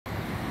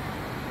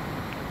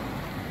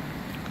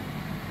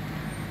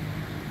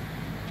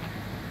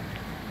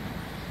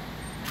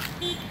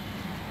I'm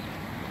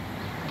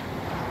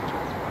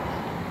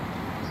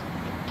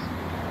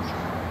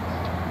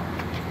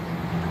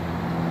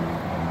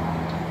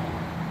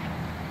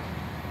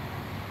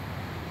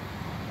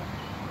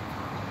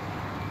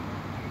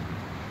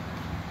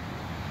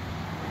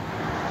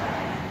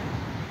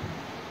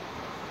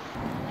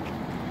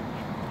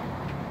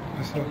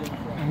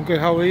good.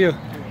 How are you?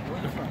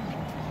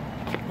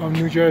 From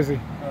New Jersey.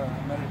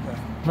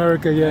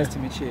 America, yeah. Nice to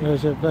meet you.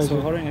 Pleasure, pleasure.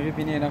 So how long have you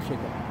been here in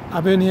Africa?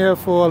 I've been here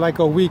for like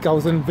a week. I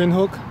was in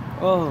Windhoek.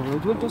 Oh, you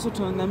went also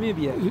to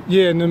Namibia?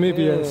 Yeah,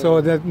 Namibia. Yeah.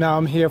 So that now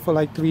I'm here for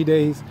like 3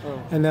 days.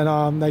 Oh. And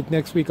then like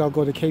next week I'll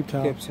go to Cape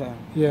Town. Cape Town.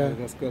 Yeah.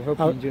 That's good. Hope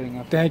you're enjoying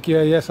Africa. Thank you.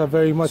 Yes,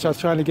 very much. I was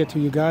trying to get to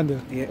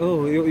Uganda. Yeah.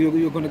 Oh,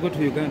 you're going to go to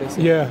Uganda? So.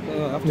 Yeah.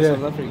 Oh, after yeah.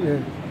 South Africa? Yeah.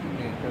 Yeah,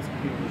 that's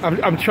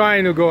good. I'm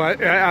trying to go.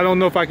 I don't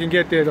know if I can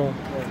get there though.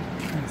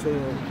 Yeah. So,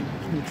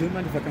 do you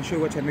mind if I can show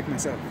you what I make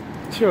myself?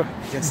 Sure.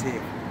 Just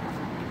here.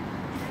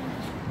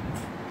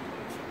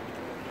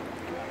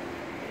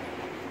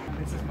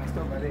 This is my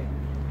store, buddy.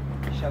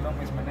 Shalom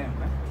is my name,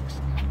 huh?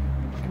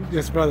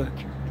 Yes, brother.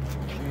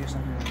 Show you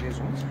something like these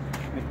ones.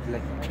 Maybe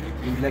like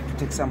you would like to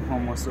take some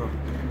home also.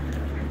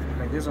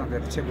 Like this one, they're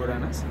table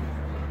runners.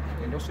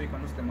 And also you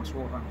can use them as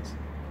wall hangers.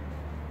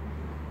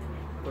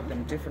 Put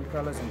them different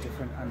colors and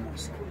different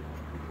animals.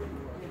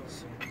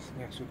 So,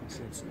 yeah, so you can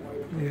see it's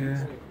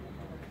Yeah.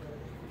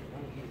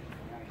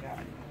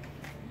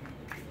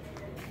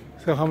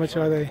 So how much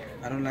are they?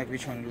 I don't like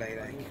which one you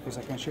like, because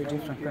I can show you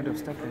different kind of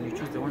stuff and you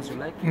choose the ones you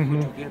like, Mm-hmm.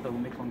 put together, we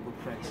make one good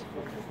price.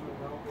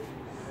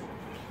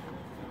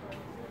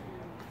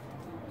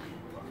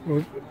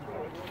 Well,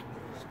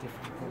 It's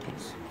different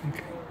colors.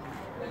 okay.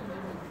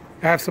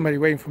 I have somebody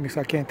waiting for me,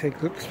 so I can't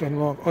spend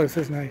long. Oh, this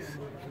is nice.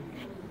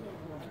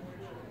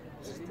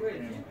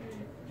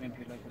 Maybe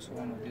you like also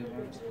one of these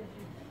ones.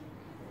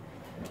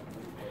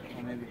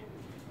 Or maybe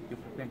you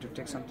plan to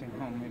take something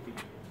home, maybe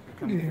you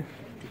come Yeah.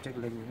 to take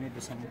like maybe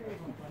some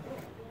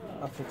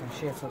African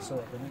shirts also.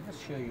 Let me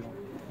just show you.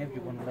 Maybe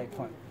you're gonna like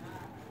one.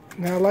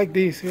 Now I like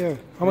these, yeah.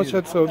 How much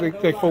are so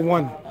like for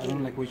one? I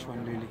don't like which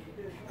one really.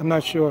 I'm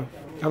not sure.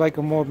 I like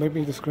them more,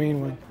 maybe the screen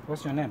one.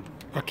 What's your name?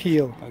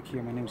 Aqiyl. Okay,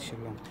 my name is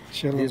Shalom.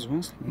 Shalom. These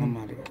ones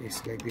normally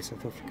it's like the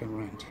South African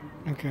rand.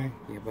 Okay.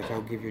 Yeah, but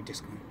I'll give you a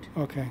discount.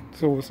 Okay.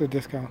 So what's the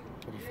discount?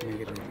 But if you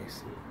make it like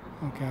this.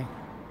 Okay.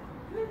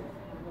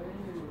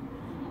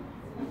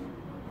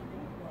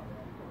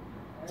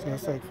 So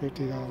that's like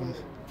 $50.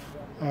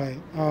 All right.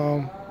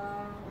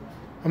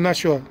 I'm not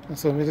sure,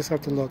 so we just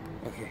have to look.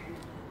 Okay.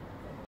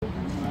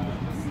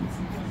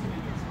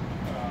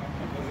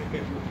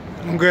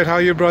 I'm good. How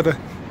are you, brother?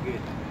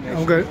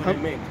 Good.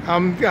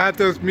 I'm good. I have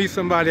to meet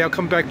somebody. I'll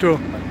come back through.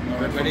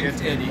 My name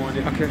is Eddie.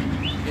 Okay.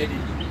 Eddie.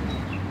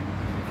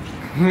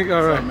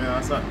 All right.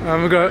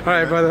 I'm good. All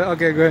right, brother.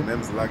 Okay, good. My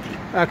name is Lucky.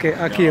 Okay,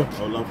 Aqiyl. I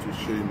would love to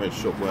show you my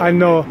shop. Where I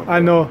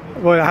know.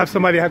 Well, I have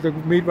somebody I have to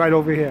meet right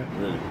over here.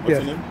 Really? What's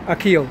Yes. your name?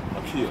 Aqiyl.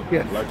 Aqiyl.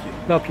 Yes. Lucky.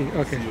 Lucky.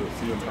 Okay.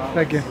 See you.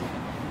 Thank you.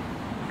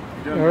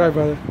 All right,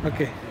 brother.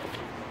 Okay.